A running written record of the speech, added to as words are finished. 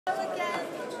Again,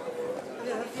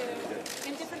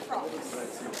 in different frocks.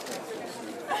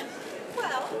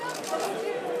 Well, no,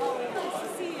 nice to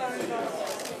see you.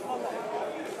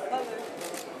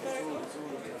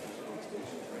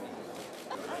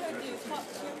 I'm going to do top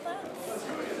two plants.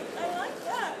 I like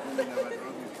that.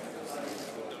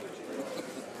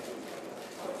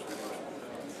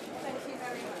 Thank you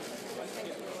very much. Thank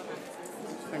you.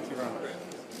 Thank you very much.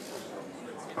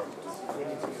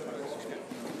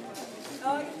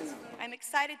 I'm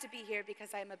excited to be here because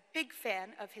I'm a big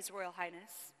fan of His Royal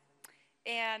Highness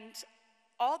and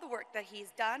all the work that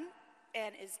he's done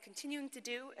and is continuing to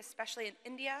do, especially in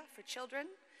India for children.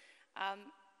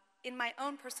 In my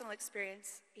own personal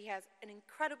experience, he has an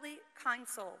incredibly kind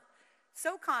soul.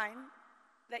 So kind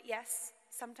that, yes,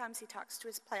 sometimes he talks to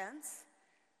his plants,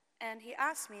 and he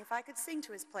asked me if I could sing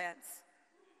to his plants.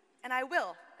 And I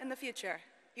will in the future.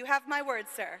 You have my word,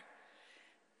 sir.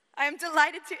 I am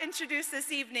delighted to introduce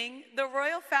this evening the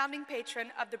Royal Founding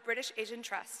Patron of the British Asian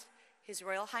Trust, His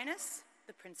Royal Highness,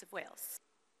 the Prince of Wales.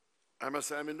 I must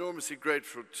say I'm enormously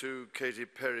grateful to Katy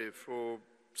Perry for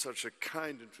such a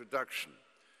kind introduction,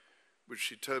 which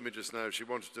she told me just now she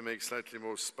wanted to make slightly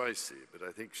more spicy, but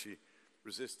I think she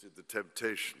resisted the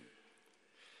temptation.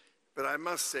 But I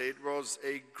must say it was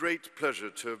a great pleasure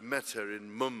to have met her in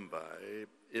Mumbai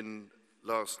in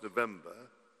last November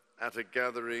at a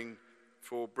gathering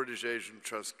for British Asian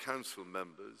Trust Council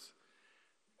members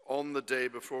on the day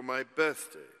before my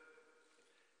birthday.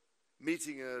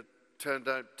 Meeting her turned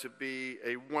out to be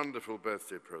a wonderful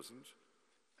birthday present,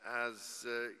 as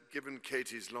given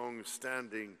Katy's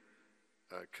long-standing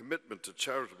commitment to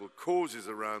charitable causes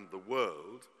around the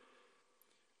world,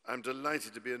 I'm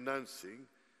delighted to be announcing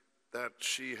that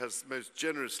she has most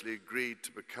generously agreed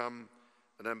to become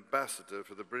an ambassador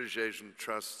for the British Asian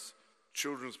Trust's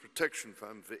Children's Protection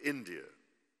Fund for India.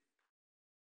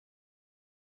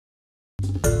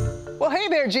 Well, hey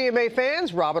there, GMA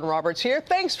fans. Robin Roberts here.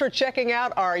 Thanks for checking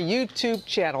out our YouTube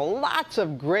channel. Lots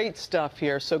of great stuff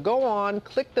here. So go on,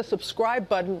 click the subscribe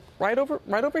button right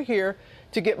over here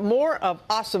to get more of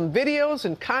awesome videos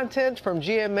and content from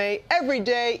GMA every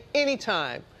day,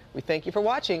 anytime. We thank you for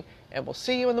watching, and we'll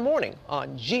see you in the morning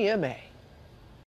on GMA.